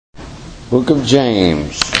Book of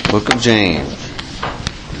James. Book of James.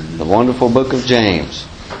 The wonderful book of James.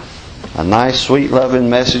 A nice, sweet, loving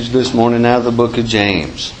message this morning out of the book of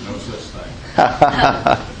James. No such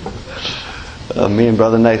thing. Me and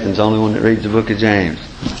Brother Nathan's the only one that reads the book of James.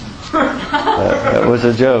 That was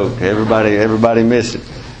a joke. Everybody missed it.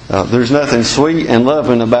 There's nothing sweet and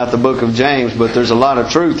loving about the book of James, but there's a lot of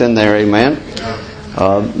truth in there, amen.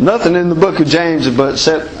 Nothing in the book of James but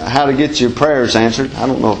except how to get your prayers answered. I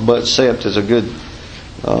don't know if but except is a good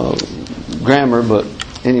grammar, but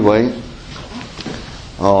anyway,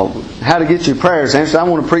 how to get your prayers answered. I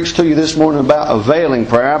want to preach to you this morning about availing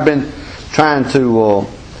prayer. I've been trying to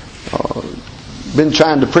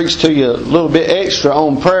preach to you a little bit extra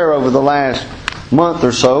on prayer over the last month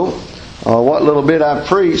or so. What little bit I've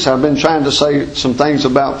preached, I've been trying to say some things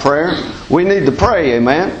about prayer. We need to pray,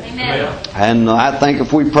 amen? Amen. And I think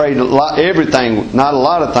if we prayed everything, not a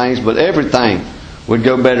lot of things, but everything would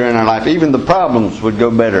go better in our life. Even the problems would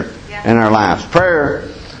go better in our lives. Prayer,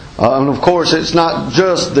 and of course it's not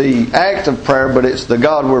just the act of prayer, but it's the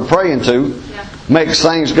God we're praying to, makes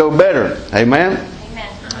things go better. Amen?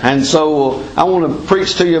 And so I want to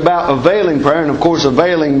preach to you about availing prayer. And of course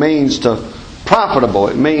availing means to profitable.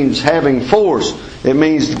 It means having force. It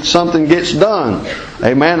means something gets done.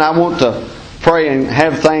 Amen. I want to pray and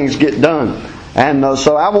have things get done. And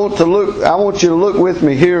so I want you to look with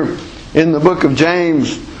me here in the book of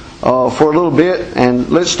James for a little bit. And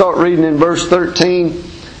let's start reading in verse 13.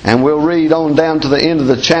 And we'll read on down to the end of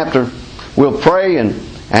the chapter. We'll pray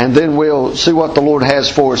and then we'll see what the Lord has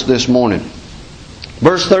for us this morning.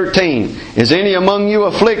 Verse 13. Is any among you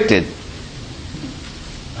afflicted?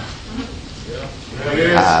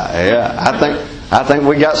 I think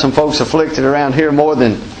we got some folks afflicted around here more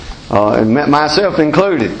than myself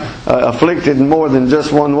included, afflicted in more than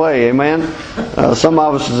just one way. Amen. Some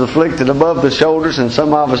of us is afflicted above the shoulders, and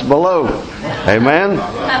some of us below. Amen.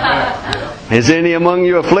 Is any among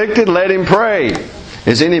you afflicted? Let him pray.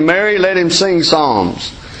 Is any merry? Let him sing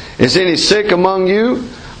psalms. Is any sick among you?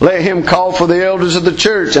 Let him call for the elders of the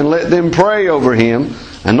church, and let them pray over him,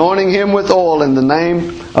 anointing him with oil in the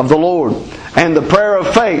name of the Lord. And the prayer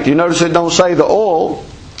of faith. You notice it don't say the oil.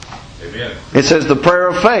 Amen. It says the prayer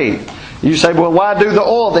of faith. You say, well, why do the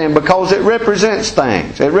oil then? Because it represents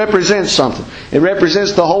things. It represents something. It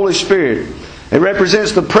represents the Holy Spirit. It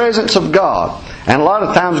represents the presence of God. And a lot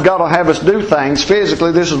of times God will have us do things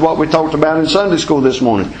physically. This is what we talked about in Sunday school this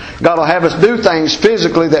morning. God will have us do things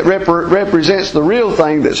physically that represents the real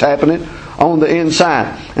thing that's happening on the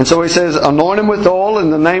inside. And so He says, anoint him with oil in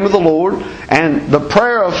the name of the Lord, and the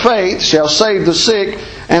prayer of faith shall save the sick,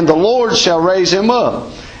 and the Lord shall raise him up.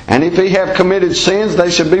 And if he have committed sins, they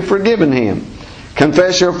shall be forgiven him.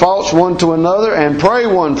 Confess your faults one to another, and pray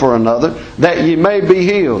one for another, that ye may be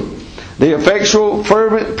healed. The effectual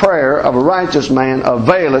fervent prayer of a righteous man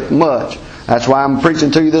availeth much. That's why I'm preaching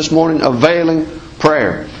to you this morning, availing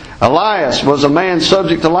prayer. Elias was a man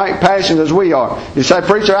subject to like passions as we are. You say,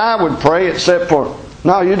 preacher, I would pray except for...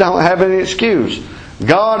 No, you don't have any excuse.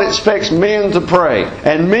 God expects men to pray.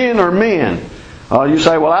 And men are men. You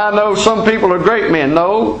say, well, I know some people are great men.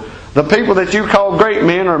 No, the people that you call great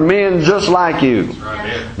men are men just like you.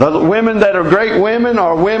 The women that are great women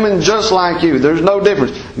are women just like you. There's no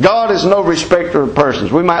difference. God is no respecter of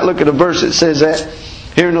persons. We might look at a verse that says that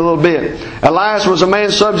here in a little bit. Elias was a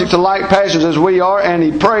man subject to like passions as we are, and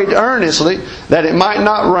he prayed earnestly that it might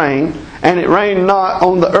not rain, and it rained not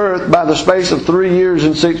on the earth by the space of 3 years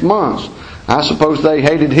and 6 months. I suppose they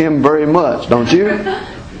hated him very much, don't you?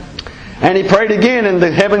 And he prayed again, and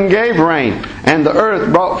the heaven gave rain, and the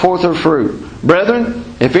earth brought forth her fruit. Brethren,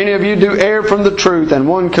 if any of you do err from the truth, and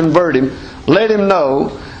one convert him, let him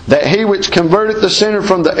know that he which converteth the sinner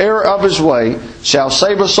from the error of his way shall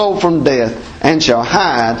save a soul from death, and shall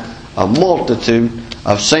hide a multitude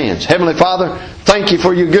of sins. Heavenly Father, thank you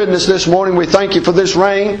for your goodness this morning. We thank you for this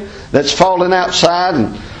rain that's falling outside.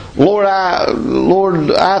 And Lord,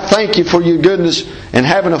 I thank you for your goodness and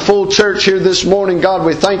having a full church here this morning. God,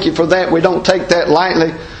 we thank you for that. We don't take that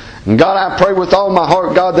lightly. And God, I pray with all my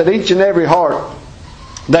heart, God, that each and every heart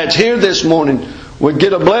that's here this morning would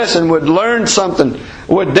get a blessing, would learn something,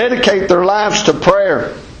 would dedicate their lives to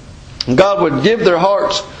prayer. God would give their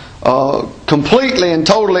hearts completely and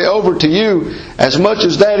totally over to you as much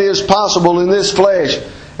as that is possible in this flesh.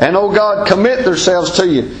 And oh God, commit themselves to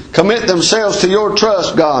you. Commit themselves to your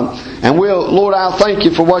trust, God. And Lord, I'll thank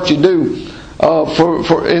you for what you do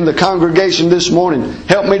for in the congregation this morning.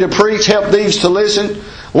 Help me to preach. Help these to listen.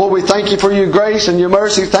 Lord, we thank You for Your grace and Your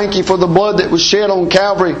mercy. Thank You for the blood that was shed on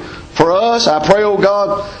Calvary for us. I pray, oh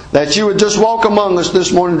God, that You would just walk among us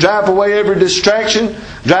this morning. Drive away every distraction.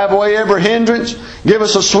 Drive away every hindrance. Give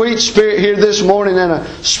us a sweet spirit here this morning and a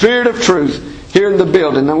spirit of truth here in the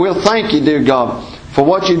building. And we'll thank You, dear God, for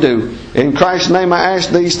what You do. In Christ's name I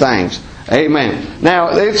ask these things. Amen. Now,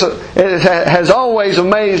 it has always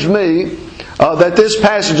amazed me that this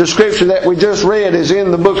passage of Scripture that we just read is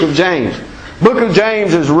in the book of James. The book of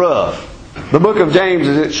James is rough. The book of James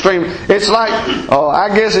is extreme. It's like,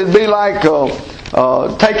 I guess it'd be like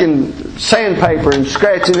taking sandpaper and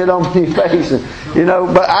scratching it on your face. And,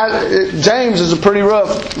 but James is a pretty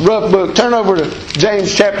rough book. Turn over to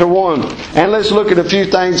James chapter 1 and let's look at a few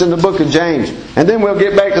things in the book of James. And then we'll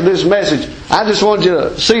get back to this message. I just want you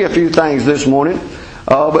to see a few things this morning.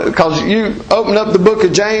 Because you open up the book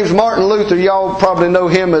of James, Martin Luther, y'all probably know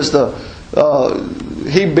him as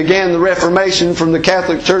he began the Reformation from the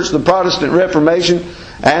Catholic Church, the Protestant Reformation.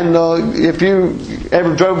 And if you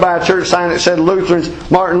ever drove by a church sign that said Lutherans,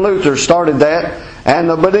 Martin Luther started that.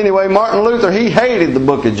 But anyway, Martin Luther, he hated the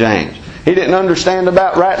book of James. He didn't understand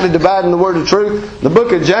about rightly dividing the word of truth. The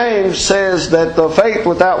book of James says that the faith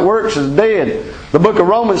without works is dead. The book of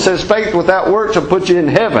Romans says faith without works will put you in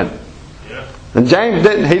heaven. And James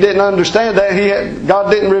didn't understand that. God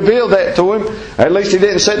didn't reveal that to him. Or at least he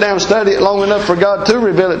didn't sit down and study it long enough for God to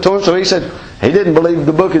reveal it to him. So he said he didn't believe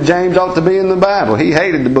the book of James ought to be in the Bible. He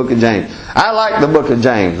hated the book of James. I like the book of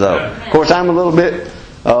James though. Of course I'm a little bit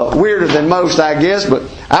weirder than most, I guess, but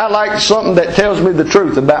I like something that tells me the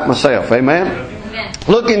truth about myself. Amen?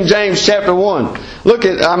 Look in James chapter 1. Look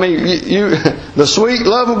at, the sweet,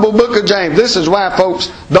 lovable book of James. This is why folks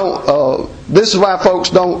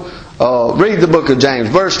don't read the book of James.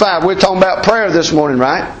 Verse 5, we're talking about prayer this morning,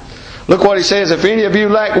 right? Look what he says. If any of you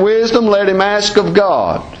lack wisdom, let him ask of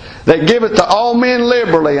God, that giveth to all men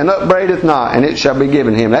liberally, and upbraideth not, and it shall be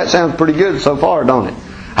given him. That sounds pretty good so far, don't it?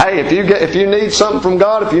 Hey, if you need something from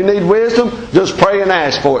God, if you need wisdom, just pray and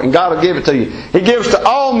ask for it, and God will give it to you. He gives to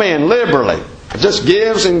all men liberally. Just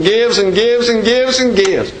gives and gives and gives and gives and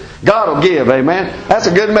gives. God will give, amen. That's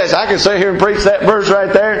a good message. I can sit here and preach that verse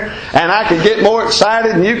right there, and I could get more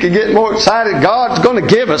excited, and you could get more excited. God's going to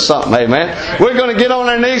give us something, amen. We're going to get on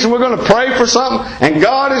our knees and we're going to pray for something, and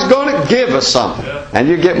God is going to give us something. And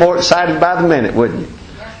you get more excited by the minute, wouldn't you?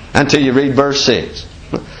 Until you read verse 6.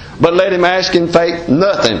 But let him ask in faith,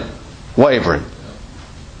 nothing wavering.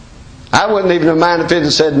 I wouldn't even have minded if it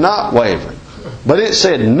had said not wavering. But it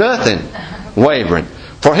said nothing wavering.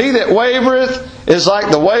 For he that wavereth is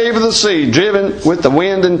like the wave of the sea, driven with the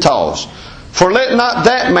wind and tossed. For let not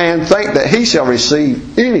that man think that he shall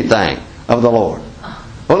receive anything of the Lord.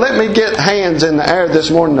 Well, let me get hands in the air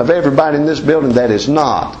this morning of everybody in this building that is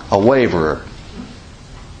not a waverer.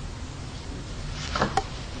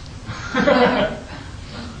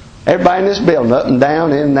 Everybody in this building, up and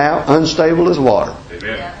down, in and out, unstable as water.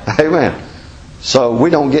 Amen. Amen. So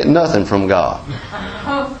we don't get nothing from God.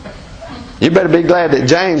 You better be glad that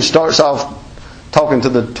James starts off talking to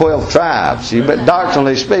the 12 tribes. You bet,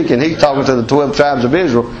 doctrinally speaking, he's talking to the 12 tribes of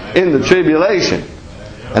Israel in the tribulation.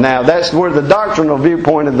 And now that's where the doctrinal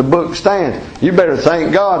viewpoint of the book stands. You better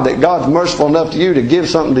thank God that God's merciful enough to you to give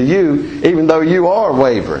something to you, even though you are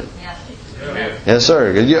wavering. Yes,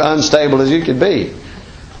 sir. Because you're unstable as you could be.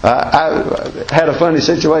 I had a funny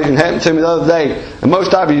situation happen to me the other day, and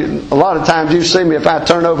most of you, a lot of times you see me, if I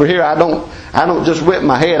turn over here, I don't just whip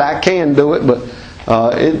my head. I can do it, but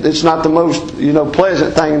it's not the most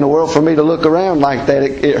pleasant thing in the world for me to look around like that.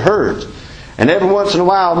 It hurts, and every once in a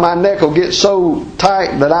while my neck will get so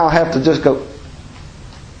tight that I'll have to just go,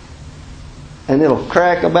 and it'll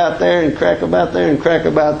crack about there and crack about there and crack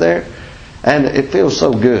about there, and it feels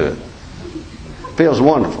so good. It feels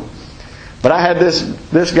wonderful. But I had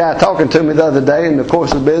this guy talking to me the other day in the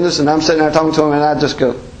course of business, and I'm sitting there talking to him, and I just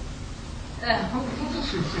go.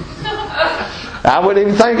 I wasn't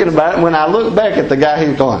even thinking about it. When I look back at the guy,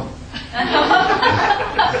 he's going.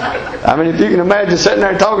 I mean, if you can imagine sitting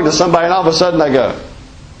there talking to somebody, and all of a sudden they go.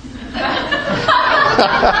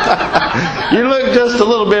 You look just a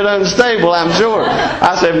little bit unstable, I'm sure.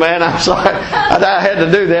 I said, man, I'm sorry. I had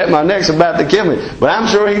to do that. My neck's about to kill me. But I'm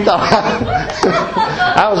sure he thought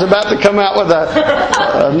I was about to come out with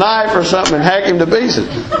a knife or something and hack him to pieces.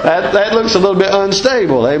 That looks a little bit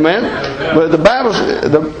unstable, amen? But the Bible,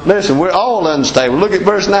 listen, we're all unstable. Look at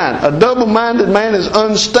verse 9. A double-minded man is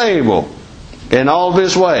unstable in all of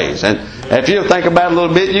his ways. And if you think about it a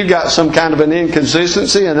little bit, you got some kind of an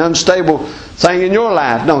inconsistency, an unstable thing in your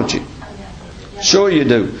life, don't you? Sure you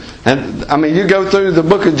do. And I mean, you go through the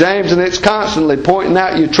book of James and it's constantly pointing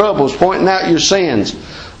out your troubles, pointing out your sins.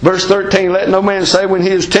 Verse 13, let no man say when he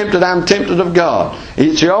is tempted, I'm tempted of God.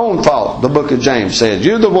 It's your own fault, the book of James says.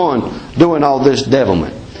 You're the one doing all this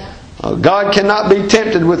devilment. God cannot be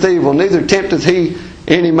tempted with evil, neither tempteth he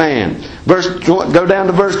any man. Go down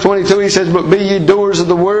to verse 22, he says, but be ye doers of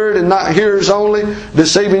the word and not hearers only,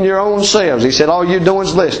 deceiving your own selves. He said, all you're doing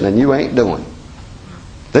is listening, you ain't doing.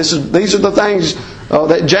 These are the things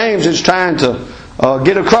that James is trying to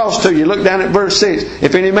get across to you. Look down at verse 6.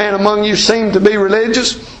 If any man among you seem to be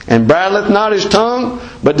religious, and bridleth not his tongue,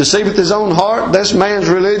 but deceiveth his own heart, this man's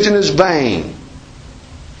religion is vain.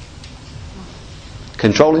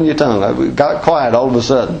 Controlling your tongue. I got quiet all of a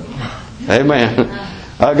sudden. Amen.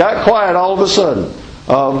 I got quiet all of a sudden.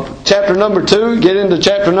 Chapter number 2, get into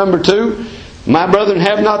chapter number 2. My brethren,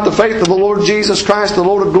 have not the faith of the Lord Jesus Christ, the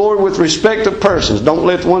Lord of glory, with respect of persons. Don't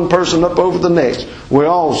lift one person up over the next. We're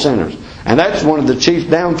all sinners. And that's one of the chief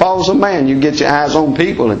downfalls of man. You get your eyes on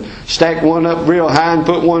people and stack one up real high and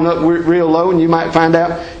put one up real low, and you might find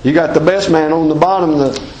out you got the best man on the bottom,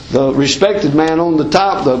 the respected man on the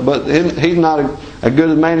top, but he's not as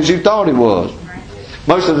good a man as you thought he was.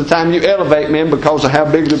 Most of the time you elevate men because of how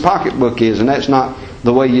big their pocketbook is, and that's not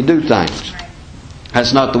the way you do things.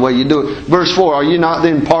 That's not the way you do it. Verse 4, are you not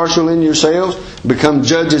then partial in yourselves, become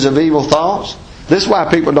judges of evil thoughts? This is why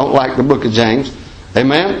people don't like the book of James.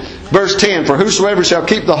 Amen? Verse 10, for whosoever shall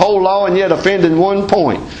keep the whole law and yet offend in one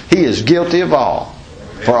point, he is guilty of all.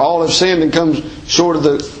 For all have sinned and come short of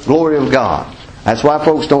the glory of God. That's why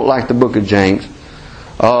folks don't like the book of James.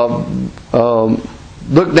 Look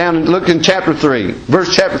in chapter 3.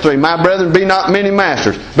 Verse chapter 3. My brethren, be not many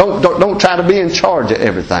masters. Don't try to be in charge of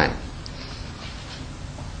everything.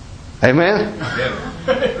 Amen?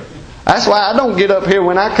 That's why I don't get up here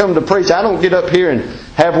when I come to preach. I don't get up here and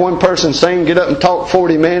have one person sing, get up and talk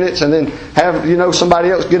 40 minutes, and then have somebody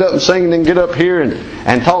else get up and sing, and then get up here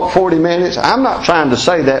and talk 40 minutes. I'm not trying to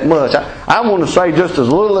say that much. I want to say just as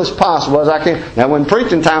little as possible as I can. Now when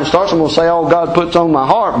preaching time starts, I'm going to say all God puts on my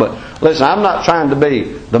heart. But listen, I'm not trying to be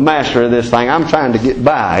the master of this thing. I'm trying to get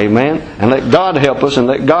by, amen? And let God help us and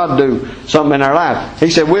let God do something in our life. He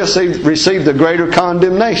said we'll receive the greater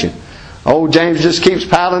condemnation. Old James just keeps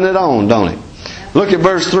piling it on, don't he? Look at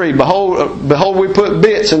verse 3. Behold, we put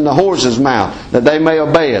bits in the horse's mouth, that they may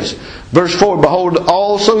obey us. Verse 4. Behold,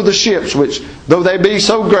 also the ships, which, though they be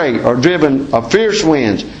so great, are driven of fierce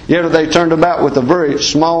winds, yet are they turned about with a very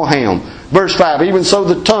small helm. Verse 5. Even so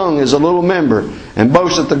the tongue is a little member, and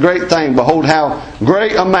boasteth a great thing. Behold, how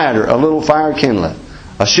great a matter a little fire kindleth.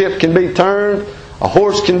 A ship can be turned, a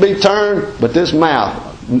horse can be turned, but this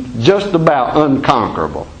mouth, just about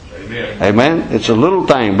unconquerable. Amen. It's a little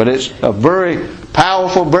thing, but it's a very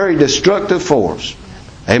powerful, very destructive force.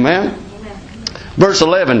 Amen. Verse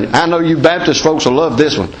 11. I know you Baptist folks will love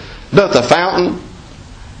this one. Doth a fountain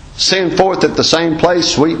send forth at the same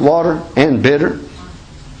place sweet water and bitter?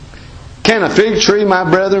 Can a fig tree, my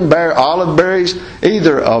brethren, bear olive berries,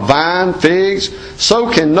 either a vine figs?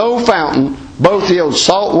 So can no fountain both yield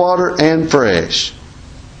salt water and fresh.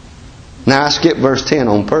 Now I skipped verse 10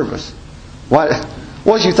 on purpose.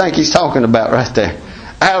 What do you think he's talking about right there?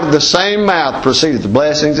 Out of the same mouth proceedeth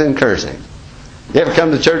blessings and cursings. You ever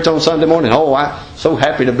come to church on Sunday morning? Oh, I'm so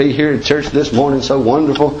happy to be here in church this morning. So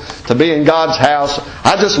wonderful to be in God's house.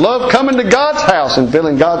 I just love coming to God's house and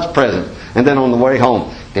feeling God's presence. And then on the way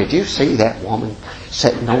home, did you see that woman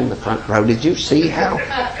sitting on the front row? Did you see how?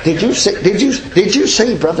 Did you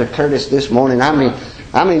see Brother Curtis this morning? I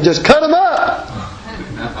mean, just cut him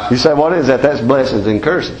up. You say, what is that? That's blessings and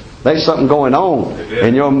curses. There's something going on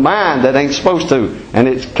in your mind that ain't supposed to, and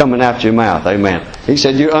it's coming out your mouth. Amen. He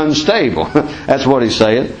said you're unstable. That's what he's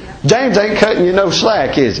saying. James ain't cutting you no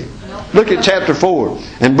slack, is he? Look at chapter 4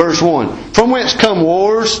 and verse 1. From whence come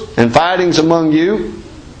wars and fightings among you?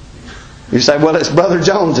 You say, well, it's Brother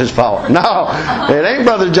Jones's fault. No, it ain't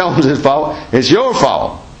Brother Jones's fault. It's your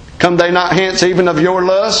fault. Come they not hence even of your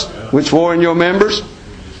lusts, which war in your members?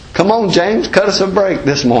 Come on, James, cut us a break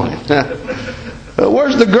this morning.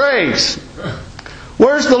 Where's the grace?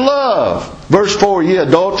 Where's the love? Verse 4, ye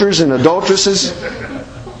adulterers and adulteresses,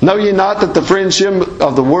 know ye not that the friendship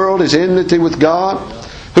of the world is enmity with God?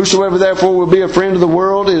 Whosoever therefore will be a friend of the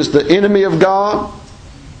world is the enemy of God.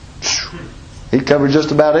 He covered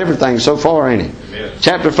just about everything so far, ain't he? Amen.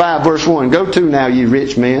 Chapter 5, verse 1. Go to now, ye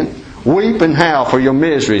rich men. Weep and howl for your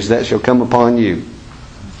miseries that shall come upon you.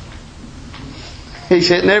 He's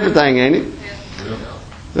hitting everything, ain't he?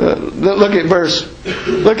 Look at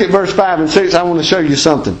verse 5 and 6. I want to show you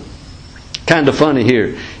something kind of funny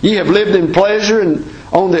here. Ye have lived in pleasure and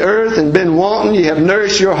on the earth and been wanton. Ye have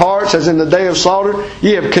nourished your hearts as in the day of slaughter.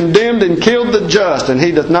 Ye have condemned and killed the just, and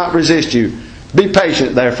he doth not resist you. Be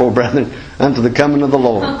patient, therefore, brethren, unto the coming of the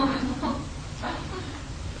Lord.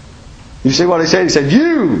 You see what he said? He said,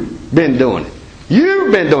 you've been doing it.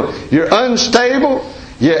 You've been doing it. You're unstable.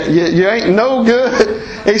 You ain't no good.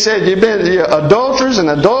 He said, you're adulterers and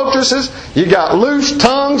adulteresses. You got loose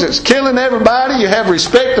tongues that's killing everybody. You have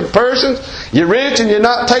respect of persons. You're rich and you're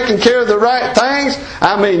not taking care of the right things.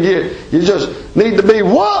 I mean, you just need to be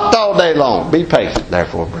whooped all day long. Be patient,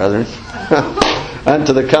 therefore, brethren,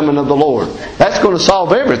 unto the coming of the Lord. That's going to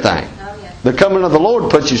solve everything. The coming of the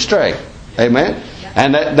Lord puts you straight. Amen.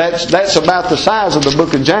 And that's about the size of the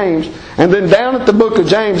book of James. And then down at the book of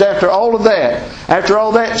James, after all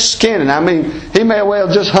that skinning, I mean, he may well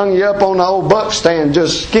just hung you up on the old buck stand,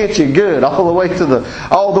 just skint you good all the way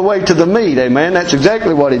to the meat. Amen. That's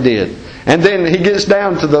exactly what he did. And then he gets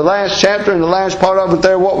down to the last chapter, and the last part of it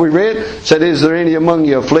there, what we read, said, is there any among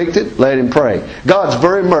you afflicted? Let him pray. God's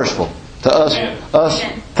very merciful to us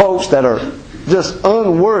folks that are just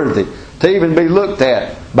unworthy to even be looked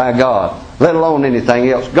at by God, let alone anything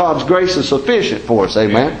else. God's grace is sufficient for us.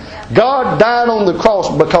 Amen. God died on the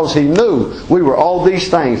cross because He knew we were all these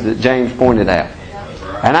things that James pointed out.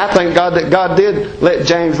 And I thank God that God did let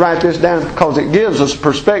James write this down, because it gives us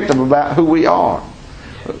perspective about who we are.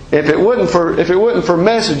 If it wasn't for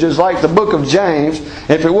messages like the book of James,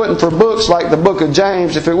 if it wasn't for books like the book of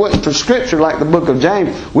James, if it wasn't for Scripture like the book of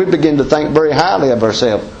James, we'd begin to think very highly of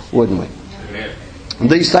ourselves, wouldn't we?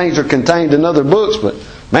 These things are contained in other books, but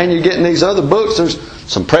man, you get in these other books, there's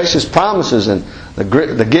some precious promises and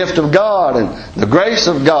the gift of God and the grace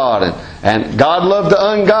of God, and God loved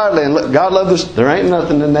the ungodly and God loved us. There ain't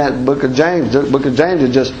nothing in that book of James. The book of James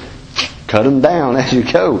is just cut them down as you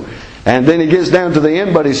go. And then he gets down to the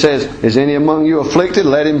end, but he says, is any among you afflicted?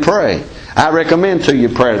 Let him pray. I recommend to you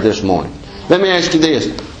prayer this morning. Let me ask you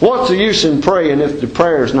this. What's the use in praying if the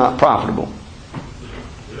prayer is not profitable?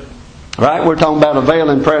 Right? We're talking about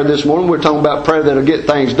availing prayer this morning. We're talking about prayer that'll get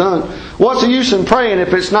things done. What's the use in praying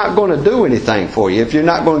if it's not going to do anything for you? If you're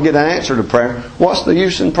not going to get an answer to prayer, what's the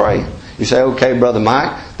use in praying? You say, okay, Brother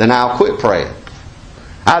Mike, then I'll quit praying.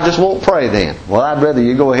 I just won't pray then. Well, I'd rather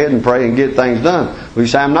you go ahead and pray and get things done. Well, you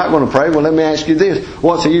say, I'm not going to pray. Well, let me ask you this.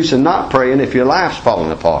 What's the use in not praying if your life's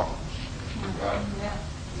falling apart?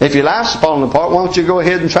 If your life's falling apart, why don't you go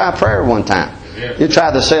ahead and try prayer one time? You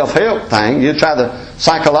try the self-help thing. You try the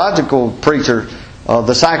psychological preacher,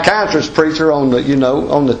 the psychiatrist preacher on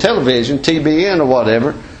the television, TBN or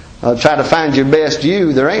whatever. Try to find your best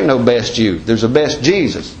you. There ain't no best you. There's a best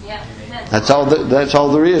Jesus. That's all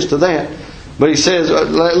there is to that. But he says,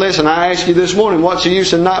 listen, I ask you this morning, what's the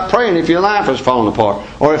use in not praying if your life is falling apart?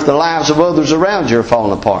 Or if the lives of others around you are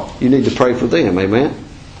falling apart? You need to pray for them. Amen?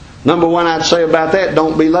 Number one, I'd say about that,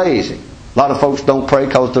 don't be lazy. A lot of folks don't pray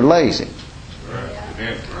because they're lazy.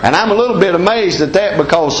 And I'm a little bit amazed at that,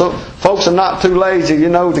 because folks are not too lazy,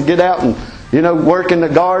 to get out and, work in the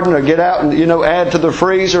garden, or get out and, add to their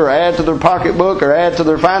freezer, or add to their pocketbook, or add to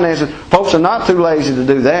their finances. Folks are not too lazy to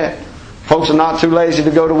do that. Folks are not too lazy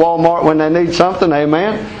to go to Walmart when they need something.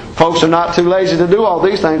 Amen. Folks are not too lazy to do all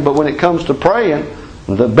these things. But when it comes to praying,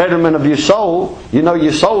 the betterment of your soul,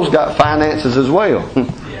 your soul's got finances as well.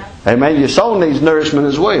 Amen. Your soul needs nourishment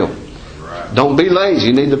as well. Don't be lazy.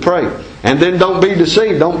 You need to pray. And then don't be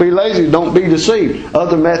deceived. Don't be lazy. Don't be deceived.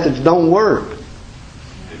 Other methods don't work.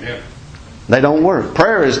 Amen. They don't work.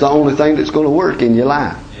 Prayer is the only thing that's going to work in your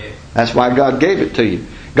life. That's why God gave it to you.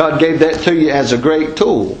 God gave that to you as a great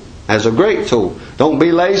tool. As a great tool. Don't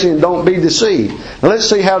be lazy and don't be deceived. Now let's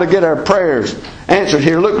see how to get our prayers answered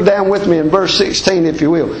here. Look down with me in verse 16, if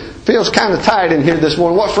you will. Feels kind of tight in here this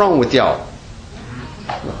morning. What's wrong with y'all?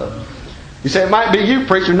 You say, it might be you,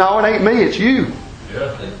 preacher. No, it ain't me. It's you.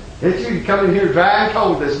 Yeah. It's you. You come in here dry and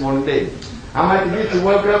cold this morning, didn't you? I'm going to have to get you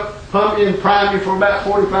woke up, pump you and prime you for about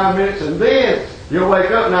 45 minutes, and then you'll wake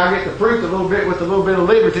up and I'll get the fruit a little bit with a little bit of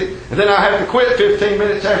liberty, and then I'll have to quit 15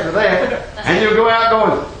 minutes after that, and you'll go out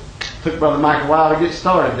going, took Brother Mike a while to get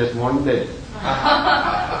started this morning, didn't it?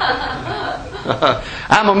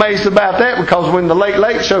 I'm amazed about that, because when the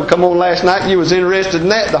Late Show come on last night, you was interested in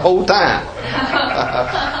that the whole time.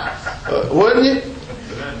 Wouldn't you?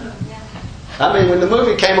 I mean, when the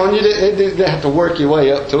movie came on, you didn't have to work your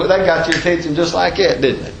way up to it. They got your attention just like that,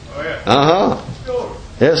 didn't they? Oh, yeah. Uh-huh.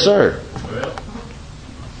 Yes, sir.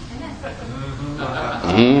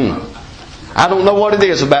 I don't know what it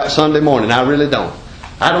is about Sunday morning. I really don't.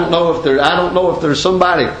 I don't know if there's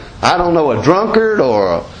somebody, a drunkard or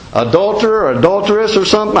a adulterer or adulteress or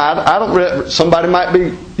something. Somebody might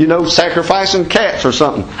be, sacrificing cats or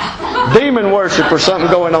something. Demon worship or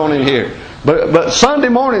something going on in here. But Sunday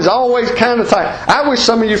morning is always kind of tight. I wish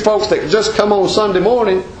some of you folks that just come on Sunday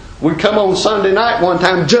morning would come on Sunday night one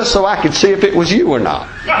time just so I could see if it was you or not.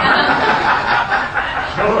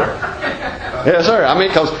 Yes, sir. I mean,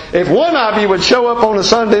 because if one of you would show up on a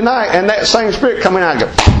Sunday night and that same spirit coming out and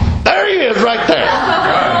go, there he is right there.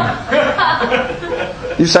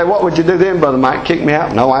 You say, what would you do then, Brother Mike? Kick me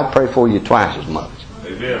out? No, I'd pray for you twice as much.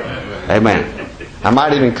 Amen. I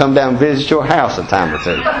might even come down and visit your house a time or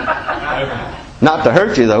two. Not to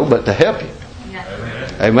hurt you though, but to help you.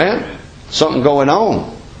 Amen. Something going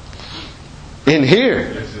on in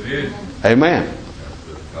here. Amen.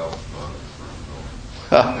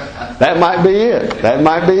 That might be it. That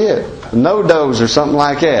might be it. No dose or something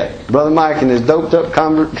like that. Brother Mike and his doped up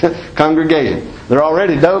congregation. They're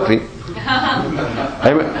already dopey.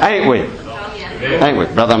 Ain't we? Ain't we?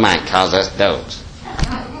 Brother Mike calls us dopes.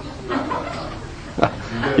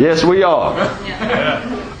 Yes, we are.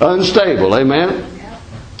 Unstable. Amen.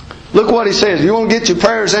 Look what he says. You want to get your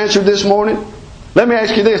prayers answered this morning? Let me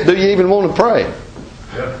ask you this. Do you even want to pray?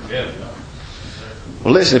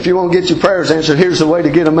 Well, listen, if you want to get your prayers answered, here's the way to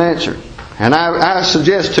get them answered. And I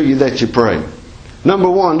suggest to you that you pray. Number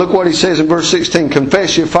one, look what he says in verse 16.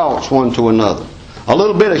 Confess your faults one to another. A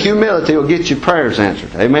little bit of humility will get your prayers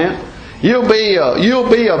answered. Amen? You'll be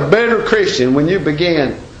a better Christian when you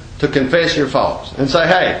begin to confess your faults. And say,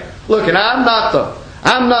 hey, look, and I'm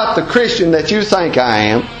not the Christian that you think I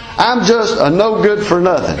am. I'm just a no good for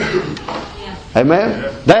nothing.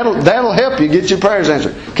 Amen? That'll help you get your prayers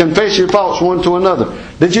answered. Confess your faults one to another.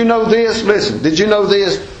 Did you know this? Listen, did you know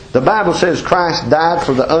this? The Bible says Christ died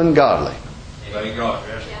for the ungodly.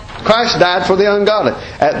 Christ died for the ungodly.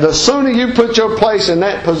 The sooner you put your place in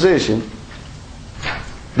that position,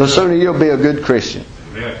 the sooner you'll be a good Christian.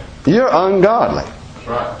 You're ungodly.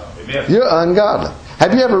 You're ungodly.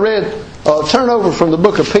 Have you ever read, turn over from the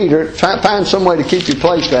book of Peter, find some way to keep your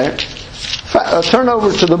place there. Turn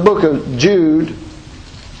over to the book of Jude.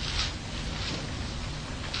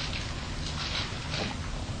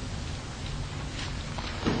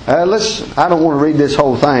 I don't want to read this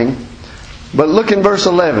whole thing, but look in verse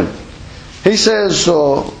 11. He says,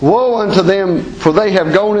 woe unto them, for they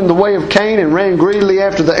have gone in the way of Cain, and ran greedily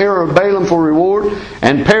after the error of Balaam for reward,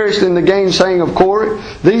 and perished in the gainsaying of Korah.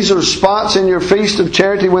 These are spots in your feast of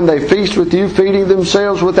charity, when they feast with you, feeding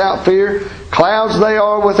themselves without fear. Clouds they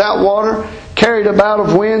are without water, carried about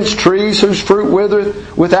of winds, trees whose fruit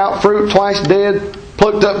withereth, without fruit, twice dead,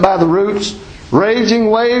 plucked up by the roots. Raging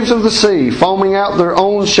waves of the sea, foaming out their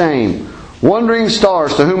own shame. Wandering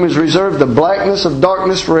stars, to whom is reserved the blackness of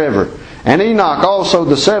darkness forever. And Enoch also,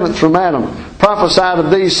 the seventh from Adam, prophesied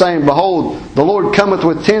of these, saying, behold, the Lord cometh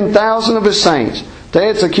with 10,000 of His saints, to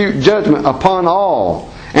execute judgment upon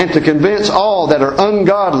all, and to convince all that are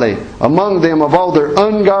ungodly among them of all their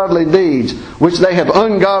ungodly deeds, which they have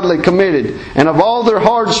ungodly committed, and of all their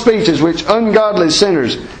hard speeches which ungodly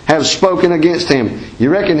sinners have spoken against Him.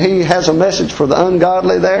 You reckon He has a message for the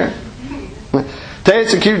ungodly there? To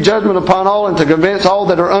execute judgment upon all, and to convince all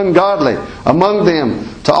that are ungodly among them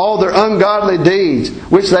to all their ungodly deeds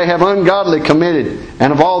which they have ungodly committed,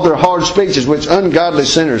 and of all their hard speeches which ungodly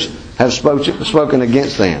sinners have spoken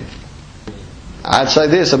against them. I'd say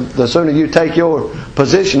this, the sooner you take your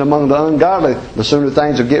position among the ungodly, the sooner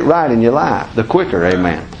things will get right in your life. The quicker,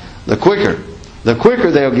 amen. The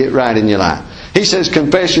quicker they'll get right in your life. He says,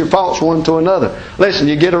 confess your faults one to another. Listen,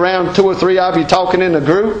 you get around 2 or 3 of you talking in a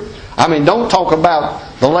group. I mean, don't talk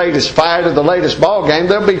about the latest fight or the latest ball game.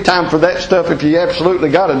 There'll be time for that stuff if you absolutely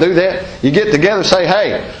got to do that. You get together and say,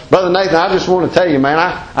 hey, Brother Nathan, I just want to tell you, man,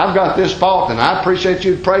 I've got this fault and I appreciate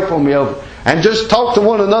you to pray for me over. And just talk to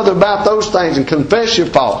one another about those things and confess your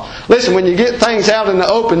fault. Listen, when you get things out in the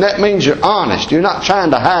open, that means you're honest. You're not trying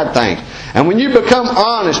to hide things. And when you become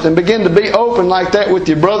honest and begin to be open like that with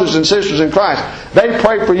your brothers and sisters in Christ, they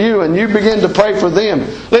pray for you and you begin to pray for them.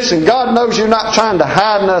 Listen, God knows you're not trying to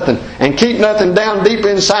hide nothing and keep nothing down deep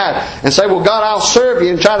inside and say, well, God, I'll serve you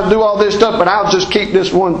and try to do all this stuff, but I'll just keep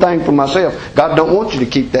this one thing for myself. God don't want you to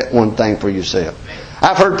keep that one thing for yourself.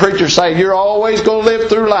 I've heard preachers say, you're always going to live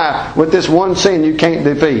through life with this one sin you can't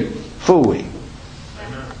defeat. Phooey.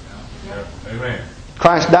 Amen.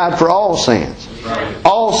 Christ died for all sins.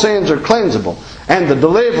 All sins are cleansable. And the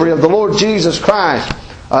delivery of the Lord Jesus Christ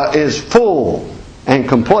is full and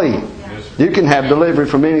complete. You can have delivery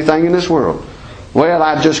from anything in this world. Well,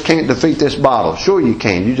 I just can't defeat this bottle. Sure you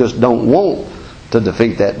can. You just don't want to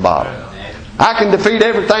defeat that bottle. I can defeat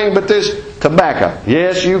everything but this tobacco.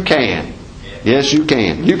 Yes, you can. Yes, you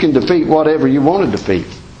can. You can defeat whatever you want to defeat.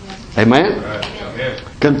 Amen?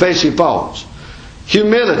 Confess your faults.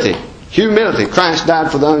 Humility. Humility. Christ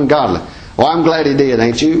died for the ungodly. Well, I'm glad He did,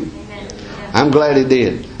 ain't you? I'm glad He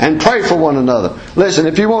did. And pray for one another. Listen,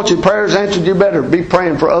 if you want your prayers answered, you better be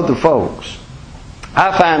praying for other folks.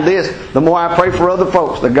 I find this, the more I pray for other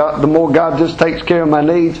folks, the more God just takes care of my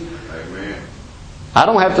needs. Amen. I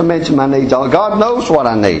don't have to mention my needs. God knows what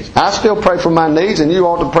I need. I still pray for my needs, and you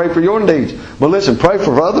ought to pray for your needs. But listen, pray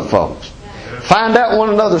for other folks. Find out one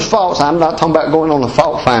another's faults. I'm not talking about going on a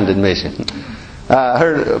fault-finding mission. I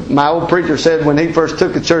heard my old preacher said when he first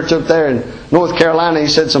took a church up there in North Carolina, he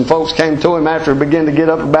said some folks came to him after he began to get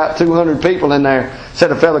up about 200 people in there.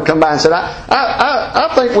 Said a fellow come by and said,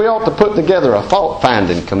 I think we ought to put together a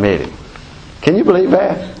fault-finding committee. Can you believe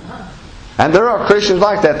that? And there are Christians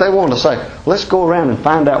like that. They want to say, let's go around and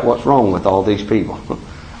find out what's wrong with all these people.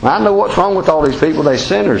 Well, I know what's wrong with all these people. They're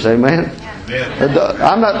sinners, amen?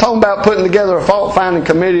 I'm not talking about putting together a fault-finding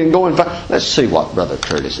committee and going, let's see what Brother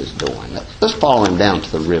Curtis is doing. Let's follow him down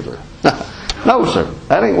to the river. No, sir.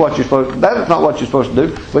 That is not what you're supposed to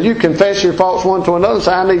do. But you confess your faults one to another and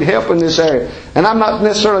say, I need help in this area. And I'm not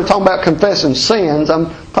necessarily talking about confessing sins.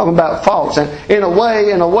 I'm talking about faults. And in a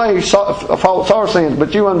way, faults are sins.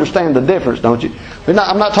 But you understand the difference, don't you?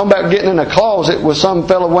 I'm not talking about getting in a closet with some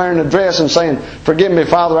fellow wearing a dress and saying, forgive me,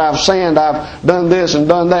 Father, I've sinned. I've done this and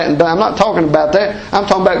done that. I'm not talking about that. I'm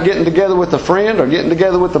talking about getting together with a friend or getting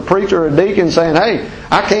together with a preacher or a deacon saying, hey,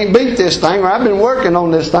 I can't beat this thing, or I've been working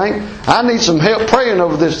on this thing. I need some help praying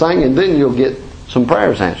over this thing, and then you'll get some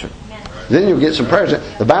prayers answered. Then you'll get some prayers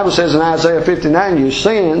answered. The Bible says in Isaiah 59, your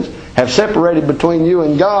sins have separated between you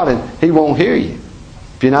and God, and He won't hear you.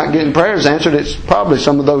 If you're not getting prayers answered, it's probably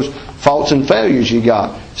some of those faults and failures you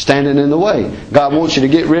got standing in the way. God wants you to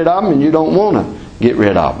get rid of them, and you don't want to get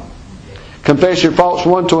rid of them. Confess your faults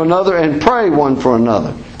one to another and pray one for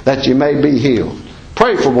another, that you may be healed.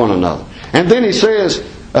 Pray for one another. And then He says,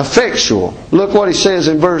 effectual. Look what He says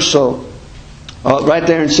in verse right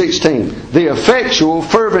there in 16. The effectual,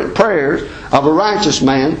 fervent prayers of a righteous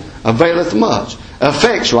man availeth much.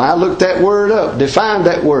 Effectual. I looked that word up, defined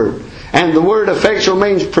that word. And the word effectual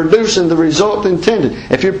means producing the result intended.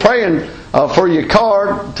 If you're praying for your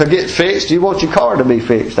car to get fixed, you want your car to be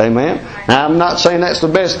fixed. Amen. Now, I'm not saying that's the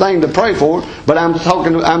best thing to pray for, but I'm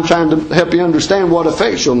trying to help you understand what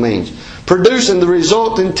effectual means. Producing the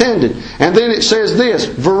result intended. And then it says this,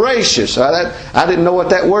 voracious. I didn't know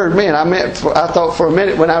what that word meant. I thought for a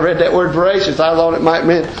minute when I read that word voracious, I thought it might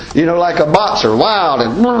mean, like a boxer, wild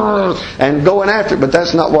and going after it. But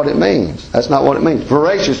that's not what it means. That's not what it means.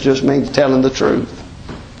 Voracious just means telling the truth.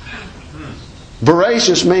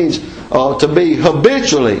 Voracious means to be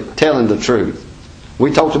habitually telling the truth.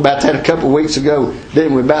 We talked about that a couple of weeks ago,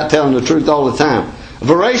 didn't we? About telling the truth all the time.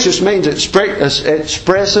 Voracious means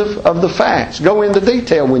expressive of the facts. Go into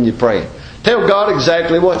detail when you pray. Tell God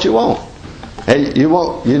exactly what you want. Hey, you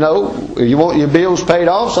want your bills paid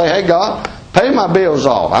off? Say, hey God, pay my bills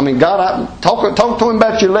off. I mean, God, talk to Him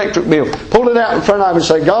about your electric bill. Pull it out in front of Him and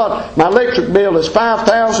say, God, my electric bill is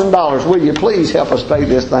 $5,000. Will you please help us pay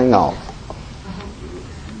this thing off?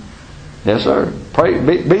 Yes, sir. Pray.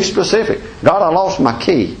 Be specific. God, I lost my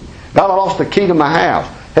key. God, I lost the key to my house.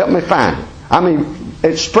 Help me find it. I mean,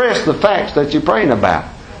 express the facts that you're praying about.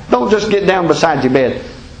 Don't just get down beside your bed.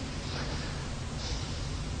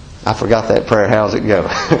 I forgot that prayer. How's it go?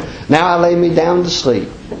 Now I lay me down to sleep.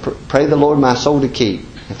 Pray the Lord my soul to keep.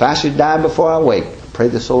 If I should die before I wake, pray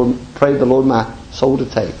the Lord my soul to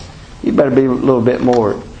take. You better be a little bit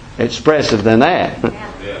more expressive than that.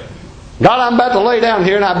 Yeah. God, I'm about to lay down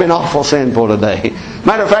here and I've been awful sinful today.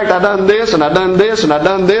 Matter of fact, I've done this and I've done this and I've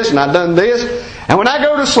done this and I've done this. And when I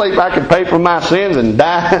go to sleep, I can pay for my sins and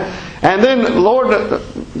die. And then, Lord,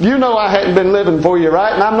 I hadn't been living for you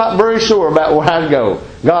right, and I'm not very sure about where I'd go.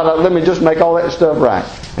 God, let me just make all that stuff right.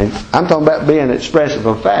 And I'm talking about being expressive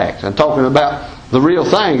of facts. I'm talking about the real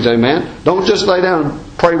things, amen. Don't just lay down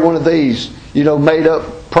and pray one of these, made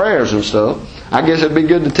up prayers and stuff. I guess it'd be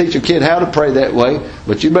good to teach a kid how to pray that way,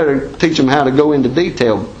 but you better teach them how to go into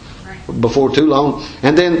detail before too long.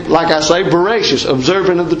 And then, like I say, voracious,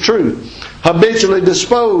 observant of the truth. Habitually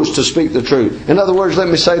disposed to speak the truth. In other words, let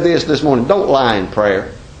me say this morning. Don't lie in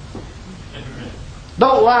prayer.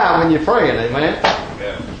 Don't lie when you're praying, amen.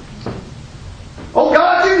 Yeah. Oh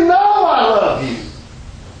God, you know I love you.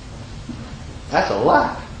 That's a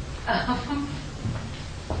lie.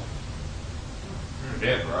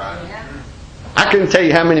 Yeah, right. I couldn't tell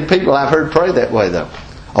you how many people I've heard pray that way, though.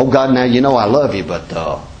 Oh God, now you know I love you, but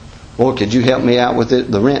Lord, could you help me out with it?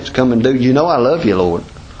 The rent's coming due. You know I love you, Lord.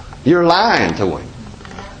 You're lying to Him.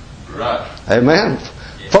 Right. Amen.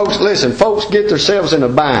 Yeah. Folks, listen. Folks get themselves in a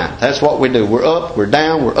bind. That's what we do. We're up, we're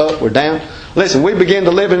down, we're up, we're down. Listen, we begin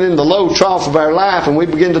to live in the low trough of our life, and we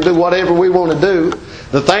begin to do whatever we want to do,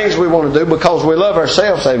 the things we want to do, because we love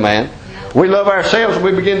ourselves, amen. We love ourselves and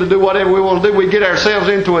we begin to do whatever we want to do. We get ourselves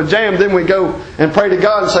into a jam, then we go and pray to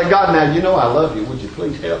God and say, God, now you know I love you. Would you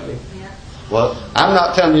please help me? Yeah. Well, I'm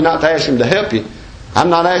not telling you not to ask Him to help you. I'm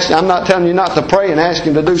not telling you not to pray and ask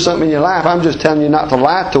Him to do something in your life. I'm just telling you not to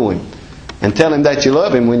lie to Him and tell Him that you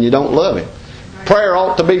love Him when you don't love Him. Prayer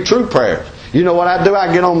ought to be true prayer. You know what I do?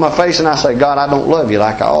 I get on my face and I say, God, I don't love you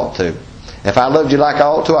like I ought to. If I loved you like I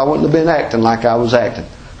ought to, I wouldn't have been acting like I was acting.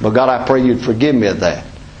 But God, I pray You'd forgive me of that.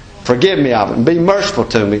 Forgive me of it and be merciful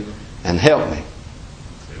to me and help me.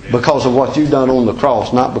 Because of what You've done on the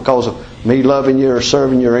cross, not because of me loving You or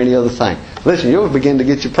serving You or any other thing. Listen, you'll begin to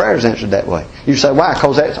get your prayers answered that way. You say, why?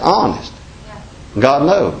 Because that's honest. God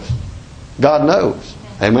knows. God knows.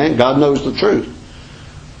 Amen? God knows the truth.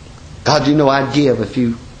 God, you know I'd give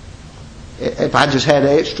if I just had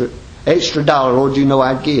an extra dollar, Lord, you know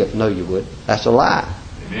I'd give. No, you would. That's a lie.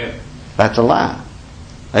 Amen. That's a lie.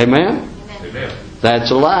 Amen? Amen. That's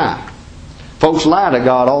a lie. Folks lie to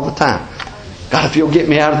God all the time. God, if You'll get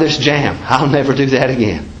me out of this jam, I'll never do that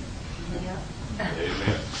again.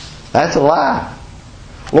 Amen. That's a lie.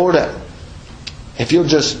 Lord, if You'll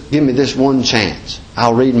just give me this one chance,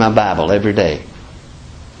 I'll read my Bible every day.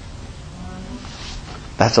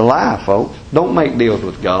 That's a lie, folks. Don't make deals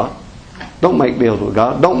with God. Don't make deals with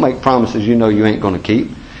God. Don't make promises you know you ain't going to keep.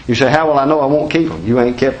 You say, how will I know I won't keep them? You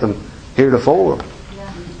ain't kept them heretofore.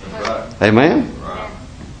 Right. Amen? Right.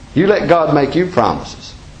 You let God make you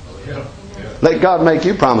promises. Yeah. Let God make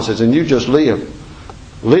you promises and you just live.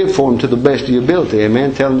 Live for Him to the best of your ability.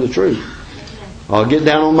 Amen? Tell Him the truth. I'll get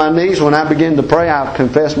down on my knees. When I begin to pray, I'll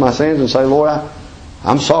confess my sins and say, Lord,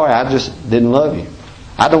 I'm sorry. I just didn't love You.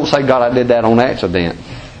 I don't say, God, I did that on accident.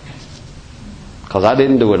 Because I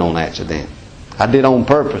didn't do it on accident. I did on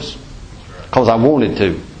purpose. Because I wanted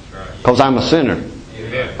to. Because I'm a sinner.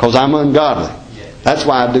 Because I'm ungodly. That's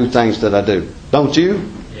why I do things that I do. Don't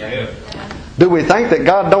you? Do we think that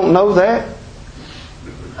God don't know that?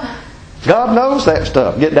 God knows that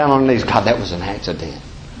stuff. Get down on your knees. God, that was an accident.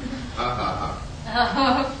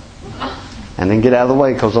 And then get out of the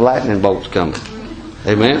way because the lightning bolt's coming.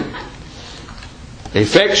 Amen?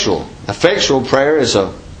 Effectual prayer is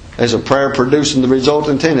a prayer producing the result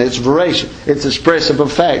intended. It's veracious. It's expressive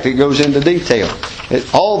of fact. It goes into detail.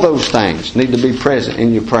 All those things need to be present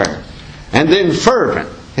in your prayer. And then fervent.